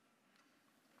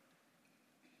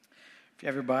If you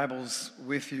have your Bibles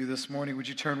with you this morning, would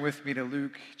you turn with me to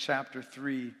Luke chapter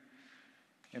 3?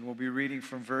 And we'll be reading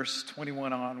from verse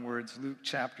 21 onwards, Luke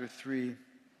chapter 3.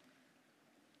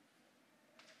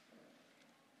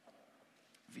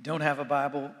 If you don't have a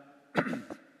Bible,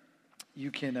 you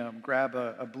can grab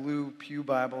a blue pew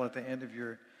Bible at the end of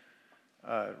your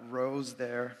rows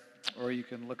there, or you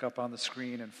can look up on the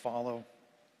screen and follow.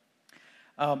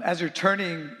 As you're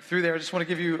turning through there, I just want to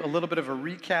give you a little bit of a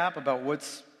recap about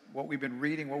what we've been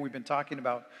reading, what we've been talking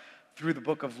about through the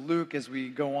book of Luke as we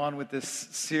go on with this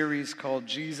series called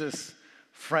Jesus,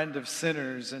 Friend of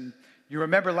Sinners. And you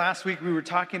remember last week we were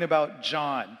talking about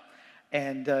John.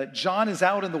 And John is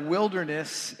out in the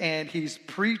wilderness and he's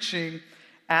preaching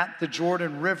at the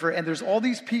Jordan River. And there's all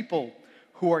these people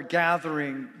who are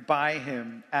gathering by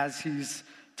him as he's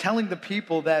telling the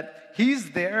people that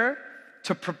he's there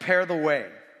to prepare the way.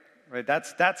 Right?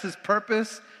 That's his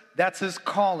purpose. That's his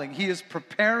calling. He is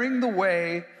preparing the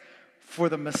way for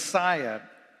the Messiah.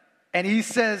 And he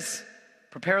says,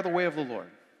 prepare the way of the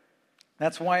Lord.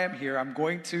 That's why I'm here. I'm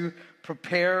going to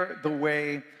prepare the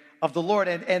way of the Lord.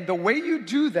 And the way you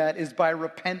do that is by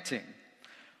repenting,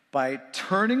 by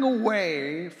turning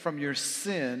away from your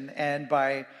sin and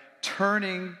by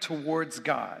turning towards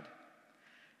God.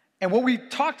 And what we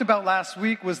talked about last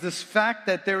week was this fact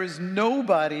that there is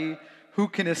nobody who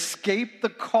can escape the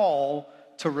call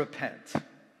to repent.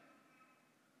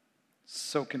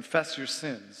 So confess your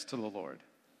sins to the Lord.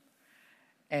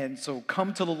 And so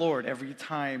come to the Lord every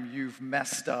time you've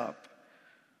messed up.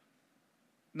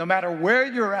 No matter where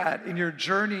you're at in your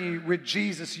journey with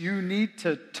Jesus, you need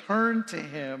to turn to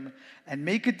him and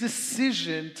make a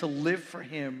decision to live for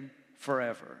him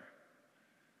forever.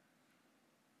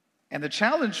 And the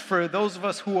challenge for those of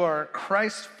us who are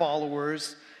Christ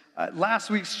followers, last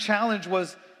week's challenge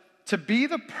was to be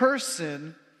the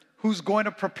person who's going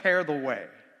to prepare the way.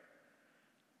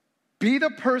 Be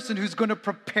the person who's going to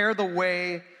prepare the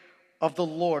way of the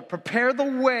Lord. Prepare the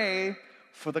way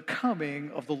for the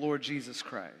coming of the Lord Jesus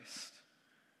Christ.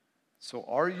 So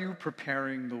are you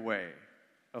preparing the way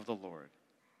of the Lord?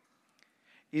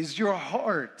 Is your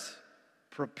heart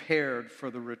prepared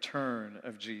for the return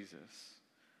of Jesus?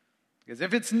 Because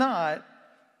if it's not,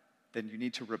 then you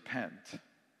need to repent.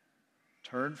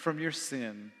 Turn from your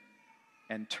sin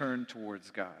and turn towards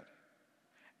God.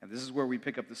 And this is where we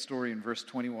pick up the story in verse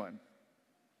 21.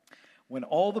 When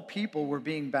all the people were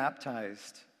being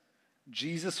baptized,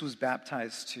 Jesus was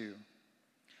baptized too.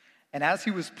 And as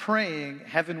he was praying,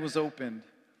 heaven was opened,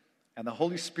 and the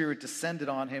Holy Spirit descended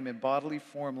on him in bodily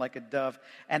form like a dove.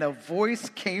 And a voice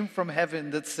came from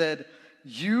heaven that said,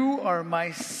 "You are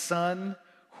my Son,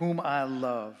 whom I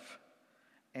love,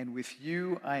 and with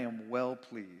you I am well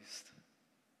pleased."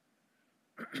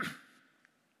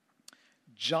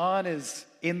 John is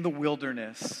in the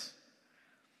wilderness,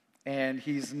 and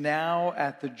he's now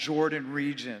at the Jordan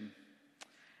region.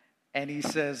 And he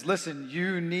says, listen,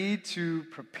 you need to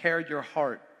prepare your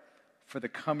heart for the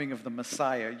coming of the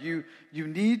Messiah. You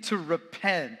need to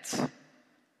repent.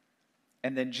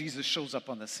 And then Jesus shows up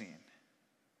on the scene.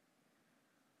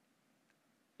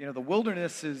 You know, the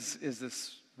wilderness is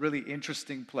this really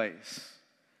interesting place,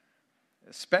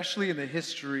 especially in the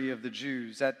history of the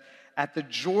Jews. At the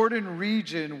Jordan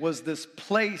region was this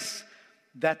place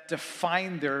that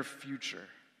defined their future.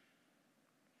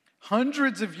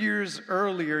 Hundreds of years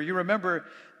earlier, you remember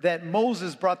that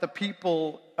Moses brought the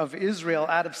people of Israel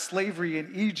out of slavery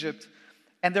in Egypt,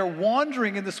 and they're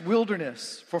wandering in this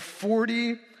wilderness for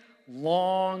 40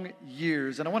 long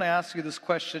years. And I want to ask you this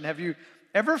question. Have you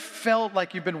ever felt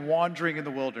like you've been wandering in the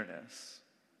wilderness?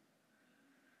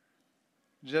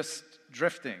 Just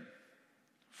drifting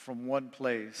from one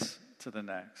place to the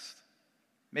next.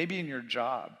 Maybe in your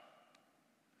job.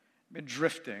 Been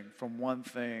drifting from one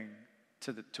thing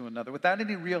to another without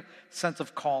any real sense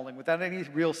of calling, without any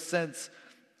real sense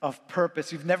of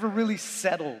purpose. You've never really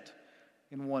settled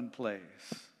in one place.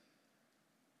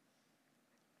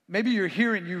 Maybe you're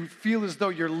here and you feel as though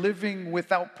you're living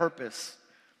without purpose.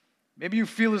 Maybe you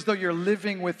feel as though you're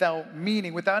living without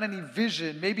meaning, without any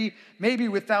vision, maybe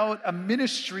without a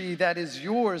ministry that is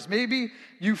yours. Maybe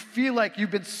you feel like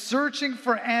you've been searching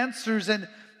for answers, and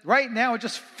right now it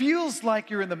just feels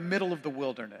like you're in the middle of the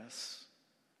wilderness.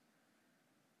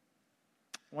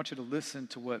 I want you to listen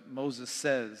to what Moses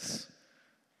says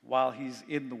while he's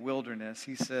in the wilderness.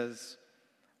 He says,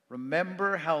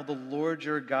 "Remember how the Lord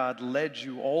your God led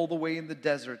you all the way in the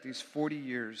desert these 40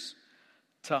 years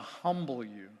to humble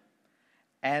you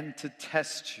and to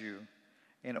test you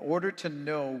in order to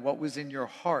know what was in your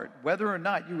heart, whether or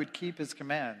not you would keep his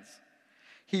commands.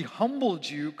 He humbled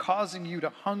you, causing you to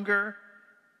hunger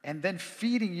and then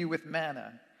feeding you with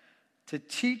manna to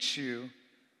teach you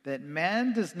that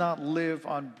man does not live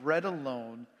on bread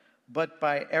alone, but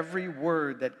by every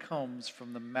word that comes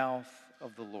from the mouth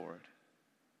of the Lord.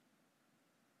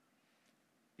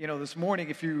 You know, this morning,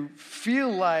 if you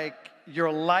feel like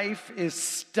your life is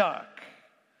stuck,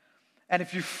 and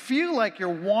if you feel like you're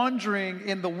wandering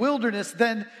in the wilderness,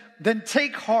 then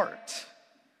take heart.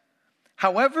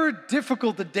 However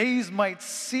difficult the days might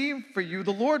seem for you,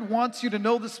 the Lord wants you to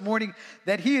know this morning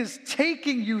that He is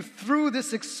taking you through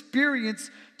this experience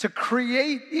to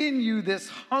create in you this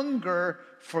hunger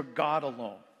for God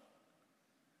alone.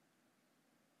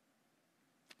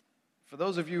 For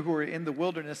those of you who are in the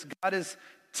wilderness, God is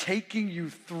taking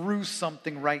you through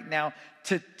something right now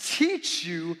to teach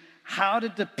you how to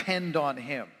depend on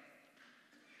Him.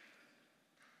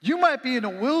 You might be in a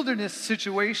wilderness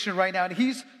situation right now, and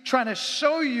He's trying to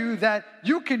show you that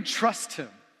you can trust Him.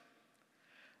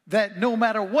 That no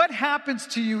matter what happens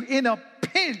to you in a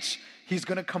pinch, He's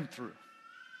going to come through.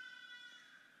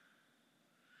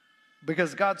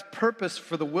 Because God's purpose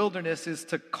for the wilderness is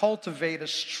to cultivate a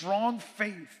strong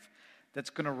faith that's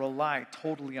going to rely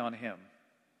totally on Him.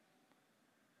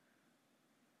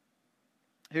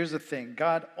 Here's the thing.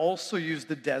 God also used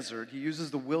the desert. He uses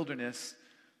the wilderness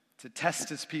to test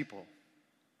His people.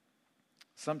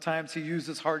 Sometimes He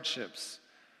uses hardships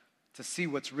to see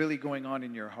what's really going on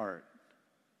in your heart.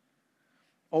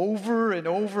 Over and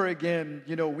over again,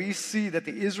 we see that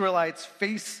the Israelites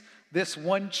face this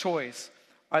one choice.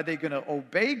 Are they going to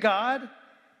obey God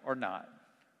or not?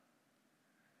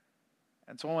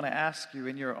 And so I want to ask you,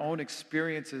 in your own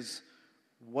experiences,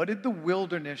 what did the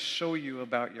wilderness show you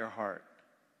about your heart?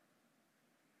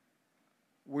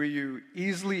 Were you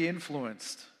easily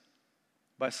influenced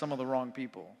by some of the wrong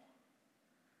people?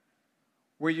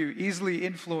 Were you easily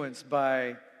influenced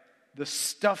by the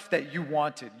stuff that you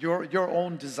wanted, your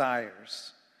own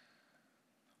desires?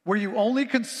 Were you only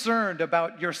concerned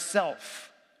about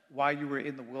yourself while you were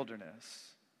in the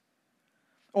wilderness?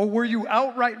 Or were you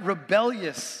outright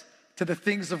rebellious to the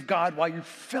things of God while you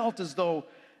felt as though,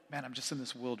 man, I'm just in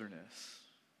this wilderness?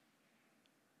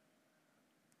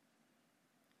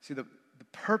 See, the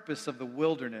purpose of the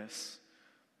wilderness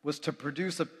was to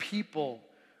produce a people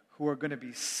who are going to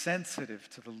be sensitive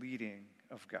to the leading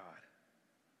of God.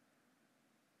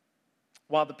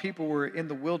 While the people were in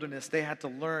the wilderness, they had to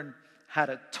learn how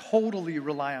to totally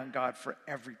rely on God for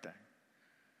everything.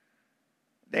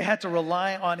 They had to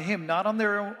rely on Him, not on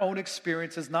their own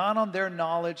experiences, not on their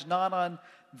knowledge, not on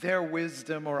their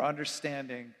wisdom or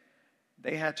understanding.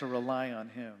 They had to rely on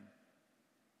Him.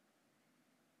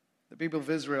 The people of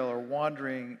Israel are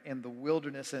wandering in the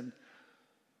wilderness, and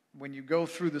when you go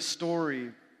through the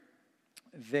story,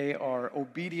 they are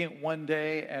obedient one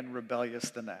day and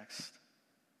rebellious the next.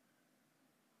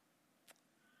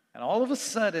 And all of a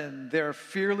sudden, their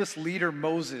fearless leader,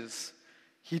 Moses,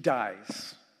 he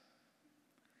dies.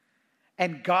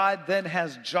 And God then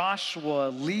has Joshua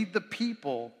lead the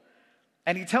people.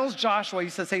 And he tells Joshua, he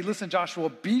says, hey, listen, Joshua,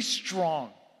 be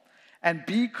strong and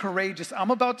be courageous.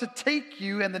 I'm about to take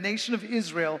you and the nation of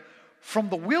Israel from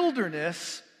the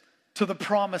wilderness to the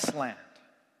promised land.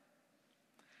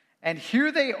 And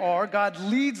here they are. God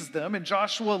leads them, and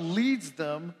Joshua leads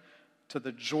them to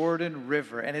the Jordan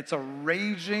River. And it's a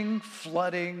raging,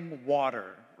 flooding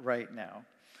water right now.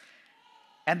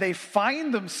 And they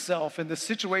find themselves in the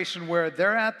situation where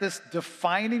they're at this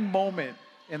defining moment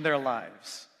in their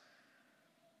lives.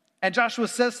 And Joshua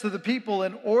says to the people,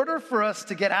 in order for us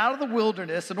to get out of the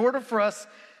wilderness, in order for us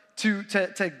to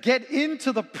get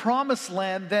into the promised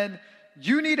land, then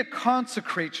you need to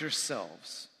consecrate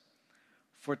yourselves.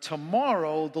 For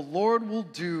tomorrow the Lord will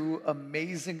do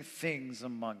amazing things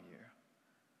among you.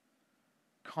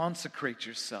 Consecrate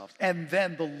yourselves. And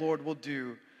then the Lord will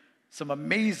do some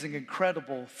amazing,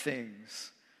 incredible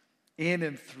things in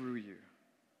and through you.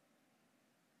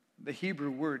 The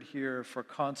Hebrew word here for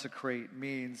consecrate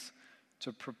means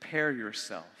to prepare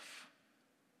yourself.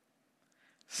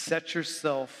 Set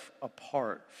yourself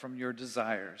apart from your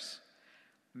desires.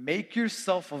 Make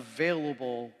yourself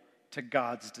available to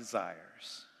God's desires.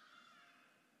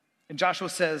 And Joshua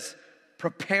says,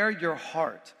 prepare your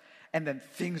heart, and then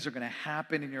things are going to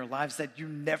happen in your lives that you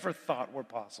never thought were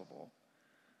possible.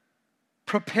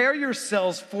 Prepare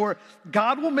yourselves, for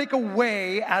God will make a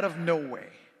way out of no way.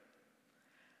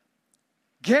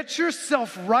 Get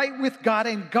yourself right with God,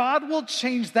 and God will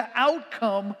change the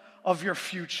outcome of your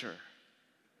future.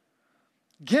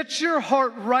 Get your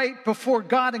heart right before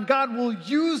God, and God will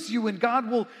use you, and God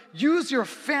will use your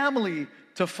family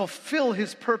to fulfill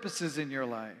His purposes in your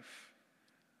life.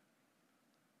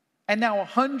 And now,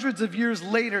 hundreds of years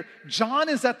later, John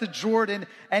is at the Jordan,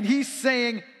 and he's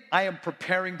saying, I am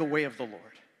preparing the way of the Lord.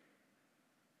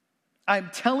 I'm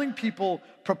telling people,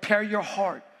 prepare your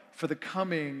heart for the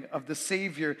coming of the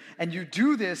Savior. And you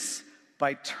do this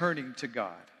by turning to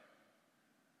God.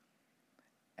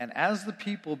 And as the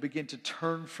people begin to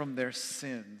turn from their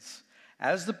sins,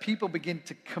 as the people begin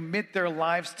to commit their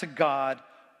lives to God,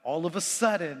 all of a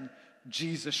sudden,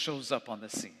 Jesus shows up on the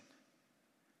scene.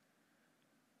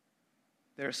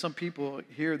 There are some people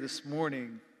here this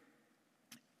morning,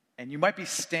 and you might be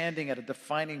standing at a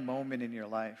defining moment in your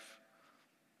life.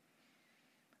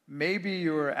 Maybe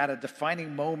you're at a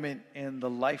defining moment in the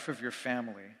life of your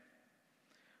family,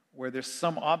 where there's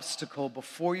some obstacle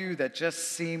before you that just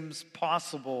seems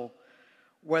possible,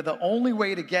 where the only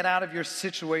way to get out of your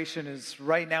situation is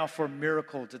right now for a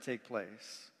miracle to take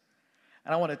place.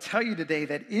 And I want to tell you today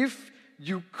that if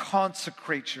you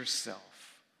consecrate yourself,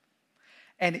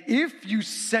 and if you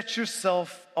set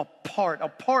yourself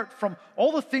apart from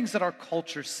all the things that our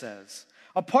culture says,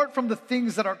 apart from the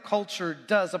things that our culture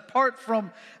does,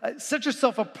 set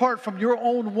yourself apart from your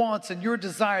own wants and your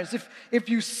desires, if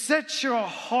you set your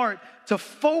heart to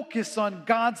focus on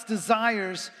God's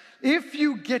desires, if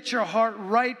you get your heart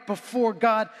right before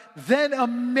God, then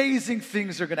amazing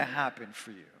things are going to happen for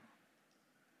you.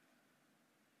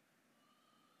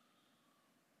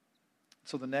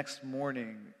 So the next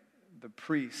morning, the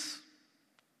priests,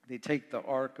 they take the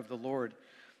ark of the Lord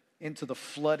into the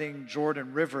flooding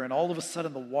Jordan River, and all of a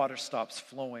sudden the water stops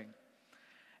flowing.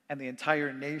 And the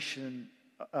entire nation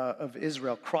of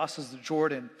Israel crosses the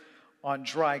Jordan on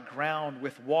dry ground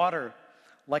with water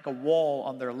like a wall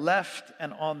on their left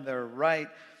and on their right,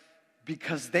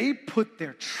 because they put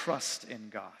their trust in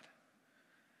God.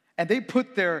 And they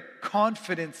put their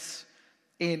confidence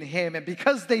in Him. And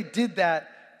because they did that,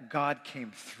 God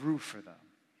came through for them.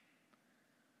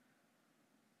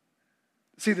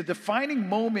 See, the defining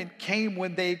moment came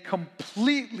when they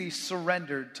completely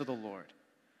surrendered to the Lord.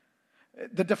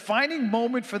 The defining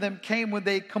moment for them came when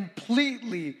they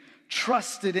completely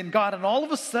trusted in God. And all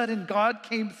of a sudden, God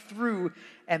came through,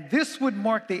 and this would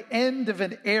mark the end of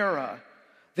an era,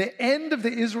 the end of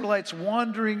the Israelites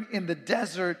wandering in the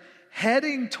desert,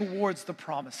 heading towards the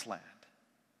promised land.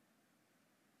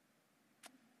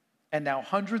 And now,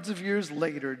 hundreds of years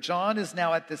later, John is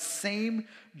now at the same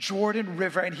Jordan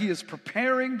River, and he is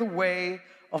preparing the way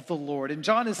of the Lord. And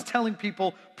John is telling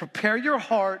people, prepare your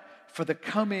heart for the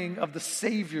coming of the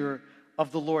Savior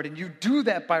of the Lord. And you do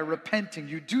that by repenting.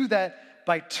 You do that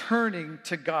by turning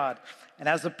to God. And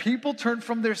as the people turn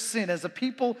from their sin, as the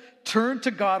people turn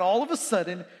to God, all of a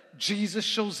sudden, Jesus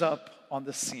shows up on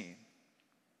the scene.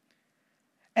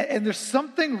 And there's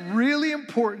something really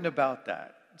important about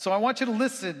that. So I want you to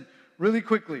listen really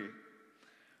quickly.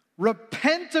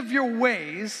 Repent of your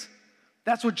ways.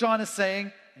 That's what John is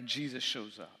saying. And Jesus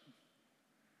shows up.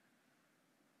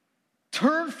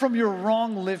 Turn from your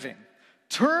wrong living.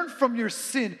 Turn from your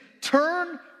sin.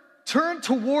 Turn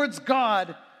towards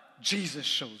God. Jesus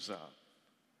shows up.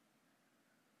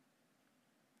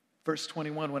 Verse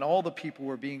 21, when all the people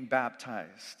were being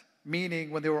baptized, meaning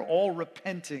when they were all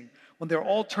repenting, when they were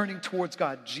all turning towards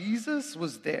God, Jesus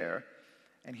was there.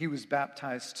 And he was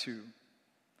baptized too.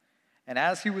 And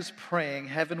as he was praying,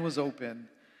 heaven was open,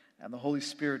 and the Holy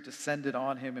Spirit descended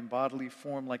on him in bodily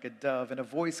form like a dove. And a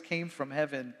voice came from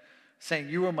heaven saying,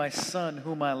 "You are my Son,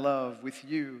 whom I love. With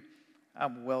you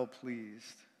I'm well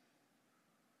pleased."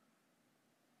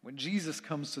 When Jesus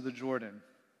comes to the Jordan,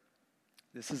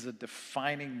 this is a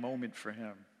defining moment for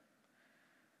him.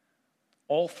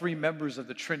 All three members of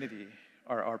the Trinity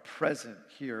are present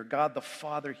here. God the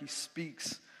Father, he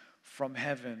speaks from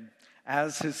heaven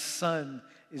as his Son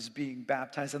is being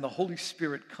baptized, and the Holy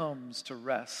Spirit comes to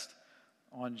rest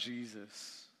on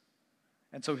Jesus.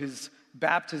 And so his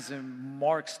baptism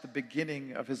marks the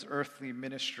beginning of his earthly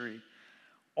ministry,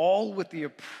 all with the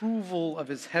approval of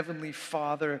his heavenly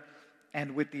Father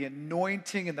and with the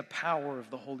anointing and the power of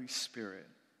the Holy Spirit.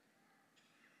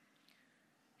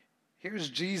 Here's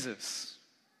Jesus,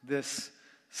 this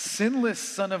sinless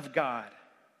Son of God.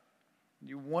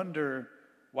 You wonder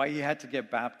why he had to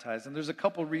get baptized. And there's a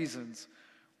couple reasons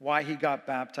why he got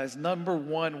baptized. Number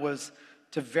one was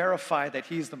to verify that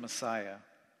he's the Messiah.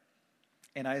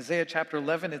 In Isaiah chapter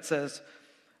 11, it says,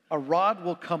 "A rod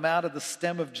will come out of the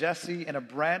stem of Jesse, and a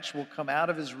branch will come out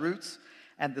of his roots,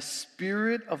 and the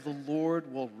Spirit of the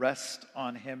Lord will rest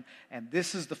on him." And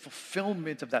this is the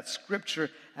fulfillment of that scripture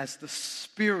as the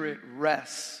Spirit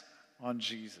rests on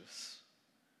Jesus.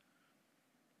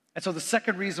 And so the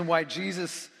second reason why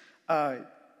Jesus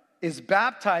is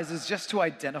baptized is just to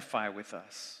identify with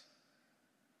us.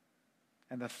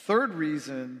 And the third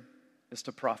reason is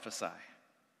to prophesy.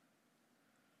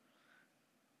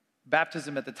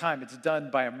 Baptism at the time, it's done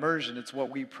by immersion. It's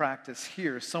what we practice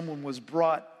here. Someone was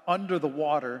brought under the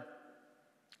water,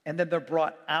 and then they're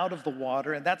brought out of the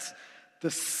water, and that's the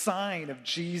sign of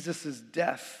Jesus'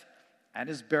 death and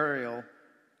his burial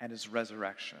and his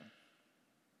resurrection.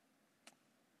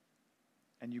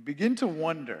 And you begin to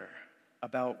wonder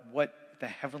about what the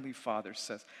Heavenly Father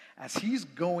says. As he's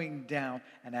going down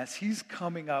and as he's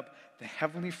coming up, the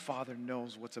Heavenly Father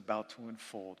knows what's about to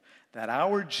unfold. That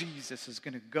our Jesus is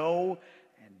going to go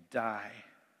and die,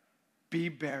 be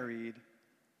buried,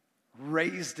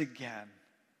 raised again.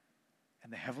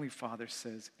 And the Heavenly Father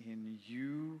says, in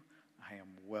you I am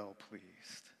well pleased.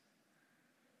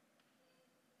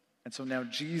 And so now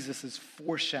Jesus is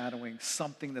foreshadowing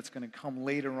something that's going to come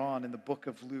later on in the book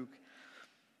of Luke.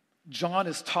 John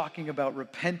is talking about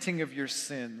repenting of your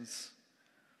sins.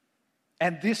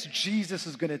 And this Jesus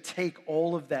is going to take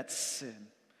all of that sin.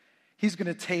 He's going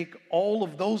to take all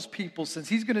of those people's sins.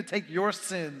 He's going to take your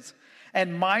sins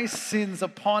and my sins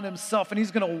upon himself. And he's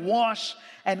going to wash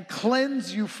and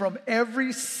cleanse you from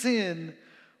every sin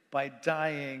by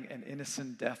dying an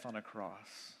innocent death on a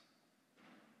cross.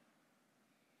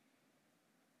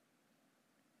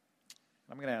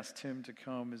 I'm going to ask Tim to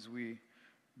come as we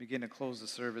begin to close the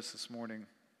service this morning.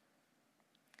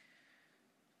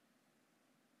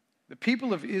 The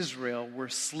people of Israel were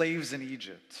slaves in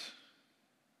Egypt,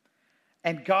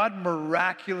 and God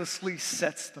miraculously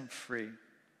sets them free.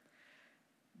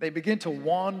 They begin to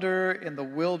wander in the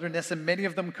wilderness, and many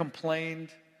of them complained.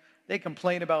 They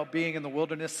complain about being in the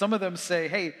wilderness. Some of them say,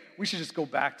 hey, we should just go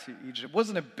back to Egypt.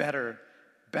 Wasn't it better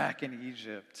back in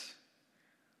Egypt?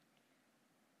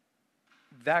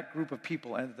 That group of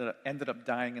people ended up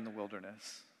dying in the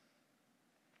wilderness.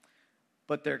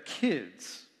 But their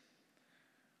kids,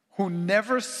 who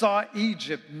never saw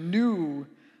Egypt, knew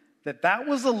that that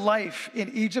was a life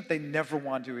in Egypt they never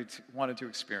wanted to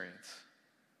experience.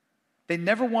 They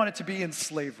never wanted to be in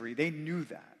slavery. They knew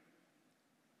that.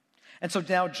 And so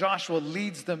now Joshua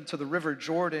leads them to the river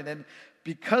Jordan, and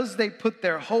because they put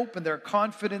their hope and their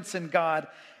confidence in God,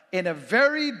 in a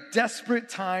very desperate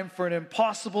time for an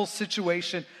impossible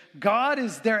situation, God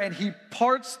is there and he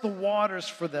parts the waters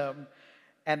for them,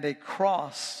 and they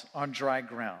cross on dry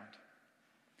ground.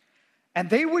 And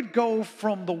they would go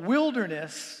from the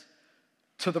wilderness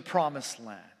to the promised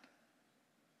land.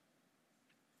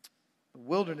 The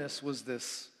wilderness was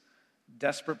this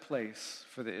desperate place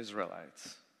for the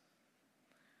Israelites.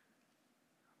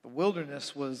 The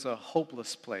wilderness was a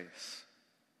hopeless place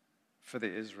for the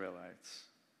Israelites.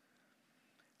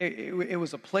 It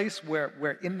was a place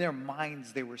where in their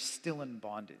minds they were still in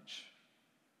bondage.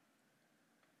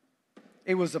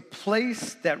 It was a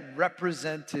place that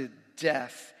represented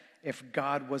death if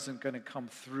God wasn't going to come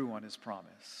through on his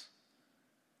promise.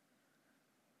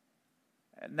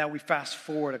 And now we fast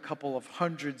forward a couple of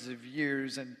hundreds of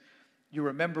years, and you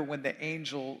remember when the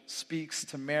angel speaks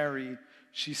to Mary,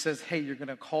 she says, hey, you're going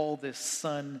to call this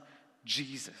son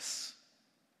Jesus.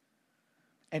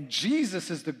 And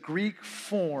Jesus is the Greek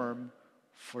form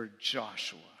for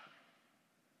Joshua.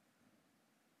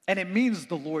 And it means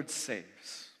the Lord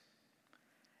saves.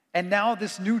 And now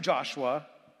this new Joshua,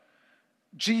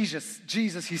 Jesus,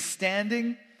 he's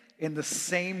standing in the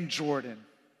same Jordan.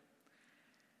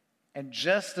 And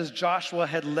just as Joshua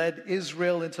had led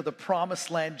Israel into the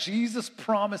promised land, Jesus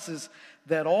promises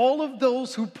that all of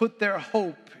those who put their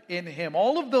hope in him,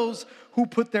 all of those who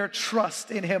put their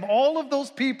trust in him, all of those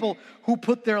people who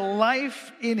put their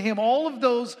life in him, all of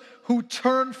those who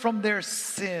turn from their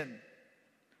sin,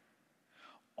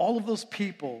 all of those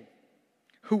people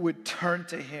who would turn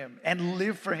to him and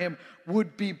live for him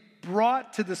would be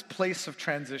brought to this place of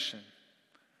transition.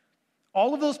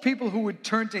 All of those people who would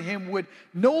turn to him would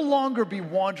no longer be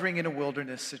wandering in a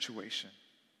wilderness situation.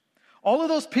 All of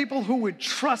those people who would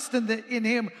trust in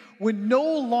him would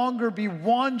no longer be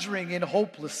wandering in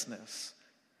hopelessness.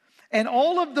 And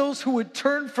all of those who would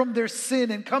turn from their sin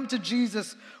and come to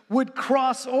Jesus would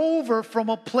cross over from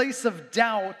a place of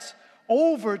doubt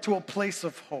over to a place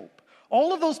of hope.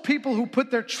 All of those people who put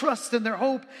their trust and their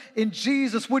hope in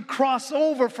Jesus would cross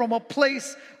over from a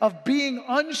place of being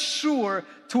unsure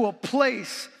to a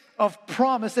place of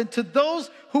promise. And to those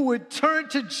who would turn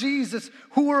to Jesus,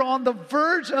 who were on the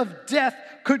verge of death,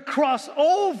 could cross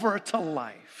over to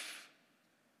life.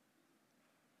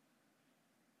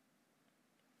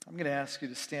 I'm going to ask you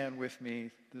to stand with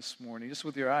me this morning, just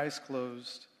with your eyes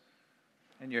closed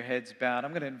and your heads bowed.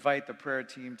 I'm going to invite the prayer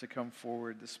team to come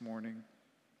forward this morning.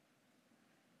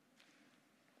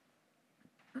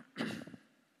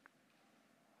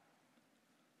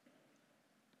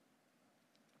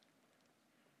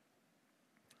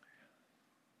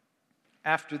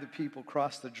 after the people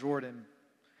crossed the Jordan,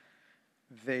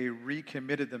 they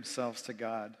recommitted themselves to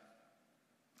God.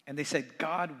 And they said,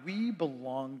 God, we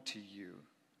belong to you.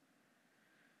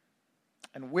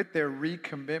 And with their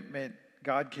recommitment,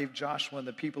 God gave Joshua and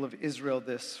the people of Israel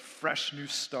this fresh new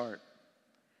start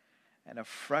and a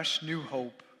fresh new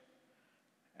hope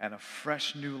and a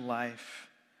fresh new life.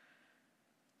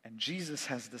 And Jesus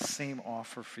has the same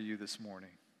offer for you this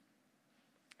morning.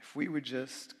 If we would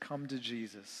just come to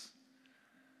Jesus,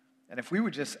 and if we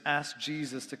would just ask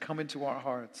Jesus to come into our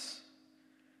hearts,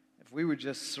 if we would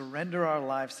just surrender our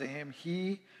lives to him,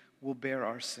 he will bear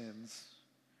our sins,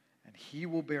 and he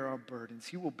will bear our burdens.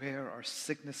 He will bear our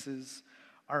sicknesses,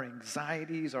 our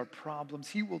anxieties, our problems.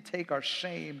 He will take our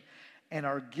shame and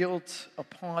our guilt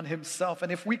upon himself.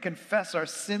 And if we confess our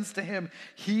sins to him,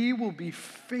 he will be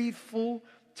faithful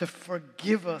to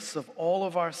forgive us of all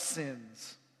of our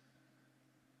sins.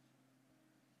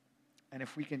 And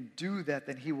if we can do that,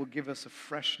 then he will give us a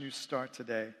fresh new start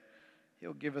today.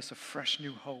 He'll give us a fresh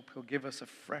new hope. He'll give us a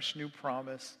fresh new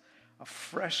promise, a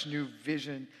fresh new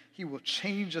vision. He will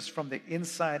change us from the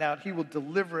inside out. He will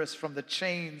deliver us from the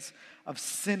chains of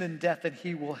sin and death, and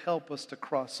he will help us to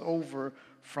cross over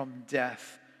from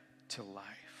death to life.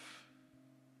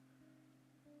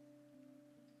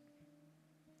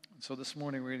 And so this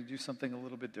morning we're going to do something a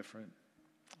little bit different.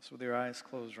 So with your eyes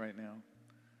closed right now,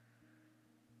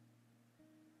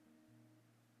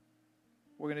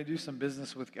 we're going to do some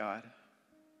business with God.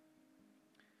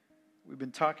 We've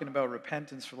been talking about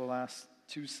repentance for the last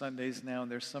 2 Sundays now,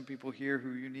 and there's some people here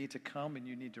who you need to come and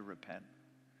you need to repent.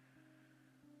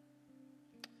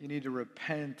 You need to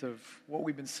repent of what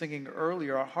we've been singing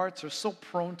earlier. Our hearts are so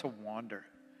prone to wander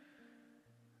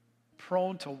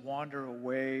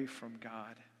away from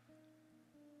God.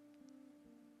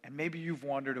 And maybe you've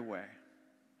wandered away.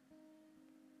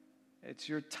 It's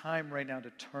your time right now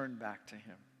to turn back to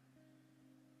him.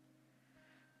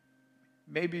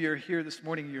 Maybe you're here this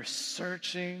morning, you're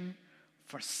searching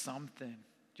for something.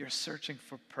 You're searching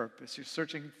for purpose. You're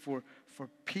searching for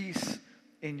peace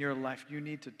in your life. You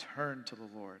need to turn to the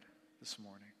Lord this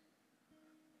morning.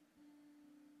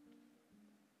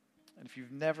 And if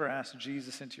you've never asked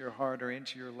Jesus into your heart or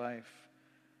into your life,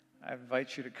 I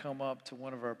invite you to come up to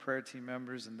one of our prayer team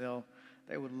members, and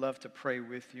they would love to pray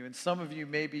with you. And some of you,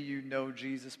 maybe you know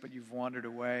Jesus, but you've wandered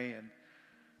away, and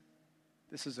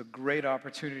this is a great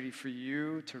opportunity for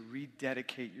you to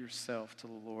rededicate yourself to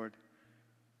the Lord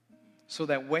so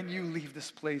that when you leave this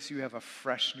place, you have a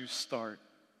fresh new start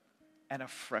and a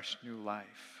fresh new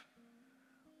life,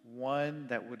 one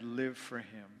that would live for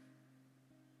him.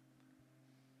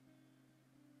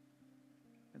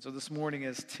 And so this morning,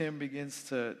 as Tim begins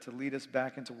to lead us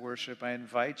back into worship, I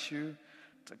invite you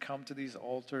to come to these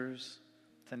altars,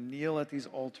 to kneel at these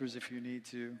altars if you need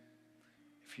to.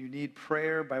 If you need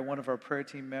prayer by one of our prayer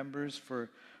team members for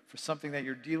something that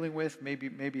you're dealing with,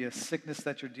 maybe a sickness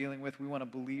that you're dealing with, we want to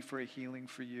believe for a healing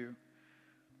for you.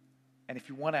 And if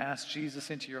you want to ask Jesus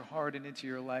into your heart and into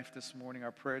your life this morning,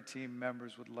 our prayer team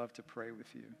members would love to pray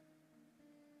with you.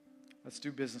 Let's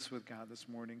do business with God this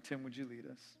morning. Tim, would you lead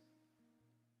us?